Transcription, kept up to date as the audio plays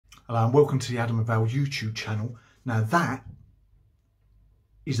Hello and welcome to the Adam and Val YouTube channel. Now that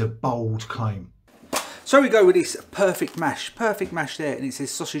is a bold claim. So we go with this perfect mash there, and it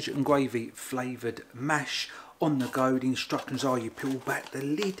says sausage and gravy flavoured mash on the go. The instructions are you peel back the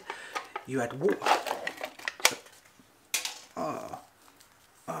lid, you add water.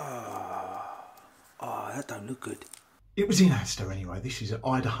 That don't look good. It was in Asda anyway. This is at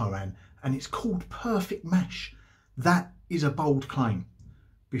Idahoan and it's called perfect mash. That is a bold claim.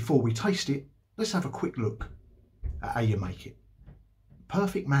 Before we taste it, let's have a quick look at how you make it.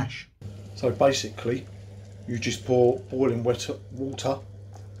 Perfect mash. So basically, you just pour boiling wet water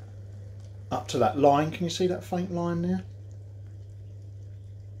up to that line. Can you see that faint line there?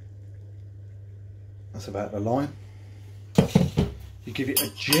 That's about the line. You give it a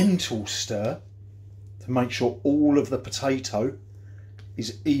gentle stir to make sure all of the potato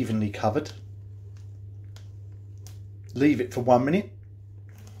is evenly covered. Leave it for 1 minute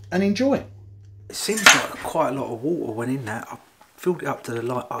and enjoy it. It seems like quite a lot of water went in that. I filled it up to the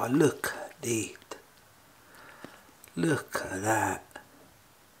line. Oh, look at it. Look at that.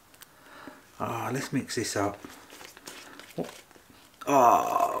 Let's mix this up.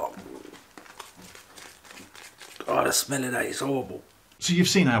 Oh, the smell of that is horrible. So you've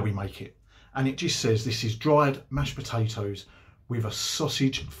seen how we make it, and it just says this is dried mashed potatoes with a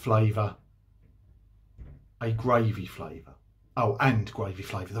sausage flavour, a gravy flavour. Oh, and gravy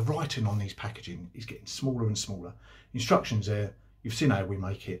flavour. The writing on these packaging is getting smaller and smaller. Instructions there, you've seen how we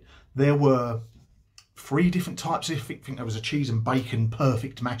make it. There were 3 different types. I think there was a cheese and bacon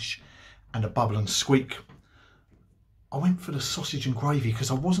perfect mash and a bubble and squeak. I went for the sausage and gravy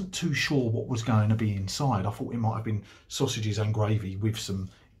because I wasn't too sure what was going to be inside. I thought it might have been sausages and gravy with some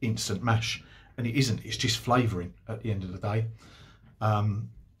instant mash, and it isn't. It's just flavouring at the end of the day.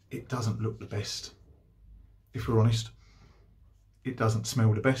 It doesn't look the best, if we're honest. It doesn't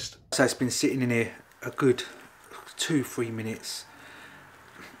smell the best. So it's been sitting in here a good 2-3 minutes.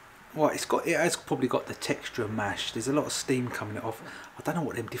 Well, it has probably got the texture of mash. There's a lot of steam coming off. I don't know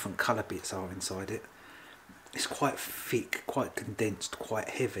what them different colour bits are inside it. It's quite thick, quite condensed, quite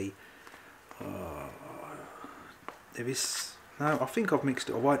heavy. There is... No, I think I've mixed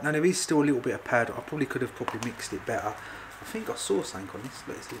it all right. No, there is still a little bit of powder. I probably could have mixed it better. I think I saw something on this.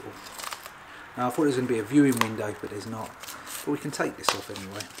 Look, it's little... Now, I thought there was going to be a viewing window, but there's not. But we can take this off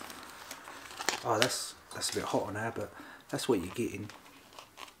anyway. Oh, that's a bit hot on there, but that's what you're getting.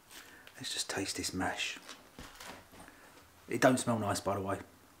 Let's just taste this mash. It don't smell nice, by the way.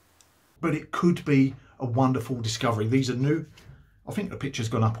 But it could be a wonderful discovery. These are new. I think the picture's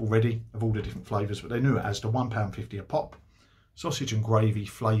gone up already of all the different flavours, but they're new as to £1.50 a pop. Sausage and gravy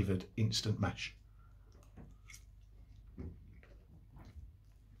flavoured instant mash.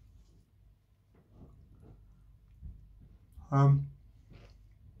 Oh,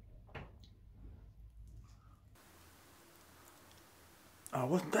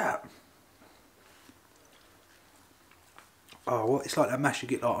 what's that? Oh, what? It's like that mash you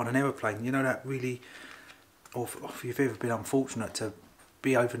get like on an aeroplane. You know that really, or if you've ever been unfortunate to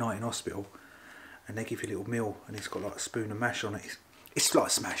be overnight in hospital, and they give you a little meal, and it's got like a spoon of mash on it. It's like a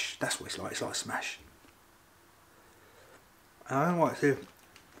smash. That's what it's like. It's like a smash. And I don't know what the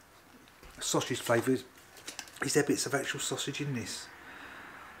sausage flavours. Is there bits of actual sausage in this?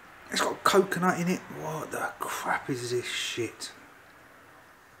 It's got coconut in it. What the crap is this shit?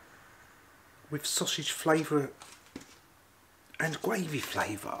 With sausage flavour and gravy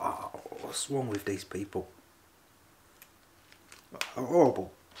flavour. Oh, what's wrong with these people?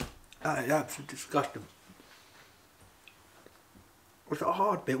 Horrible. Absolutely disgusting. What's that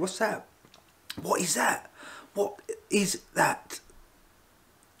hard bit? What's that? What is that? What is that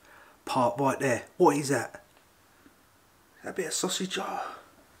part right there? What is that? Is that a bit of sausage? Oh.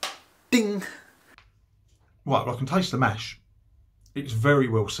 Ding! Right, well, I can taste the mash. It's very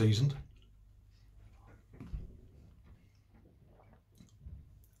well seasoned.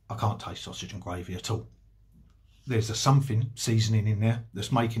 I can't taste sausage and gravy at all. There's a something seasoning in there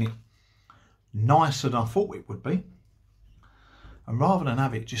that's making it nicer than I thought it would be. And rather than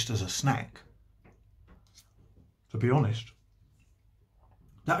have it just as a snack, to be honest,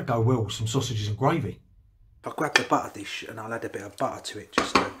 that'd go well with some sausages and gravy. I'll grab the butter dish and I'll add a bit of butter to it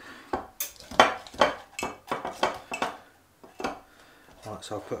just to... Right,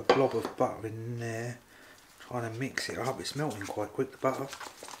 so I'll put a blob of butter in there, trying to mix it up. It's melting quite quick, the butter.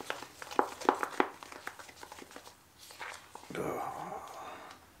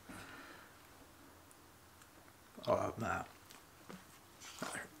 Oh, man.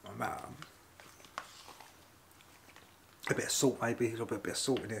 A bit of salt maybe, a little bit of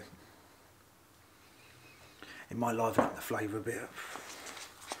salt in here. It might liven up the flavour a bit.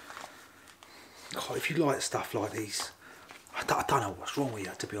 God, if you like stuff like these, I don't know what's wrong with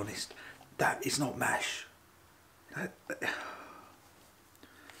you, to be honest. That is not mash.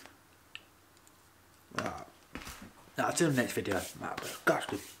 I'll do the next video. Gosh,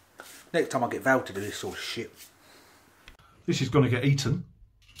 good. Next time I get Val to do this sort of shit. This is going to get eaten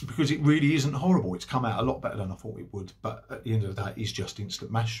because it really isn't horrible. It's come out a lot better than I thought it would, but at the end of the day, it's just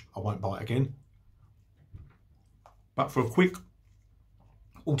instant mash. I won't buy it again. But for a quick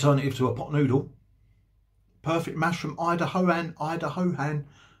alternative to a pot noodle, perfect mash from Idahoan,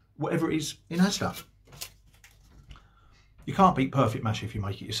 whatever it is in Asda. You can't beat perfect mash if you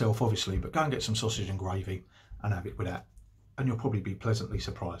make it yourself, obviously, but go and get some sausage and gravy and have it with that, and you'll probably be pleasantly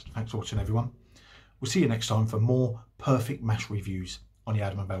surprised. Thanks for watching, everyone. We'll see you next time for more perfect mash reviews on the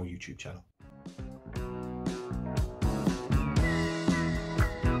Adam and Val YouTube channel.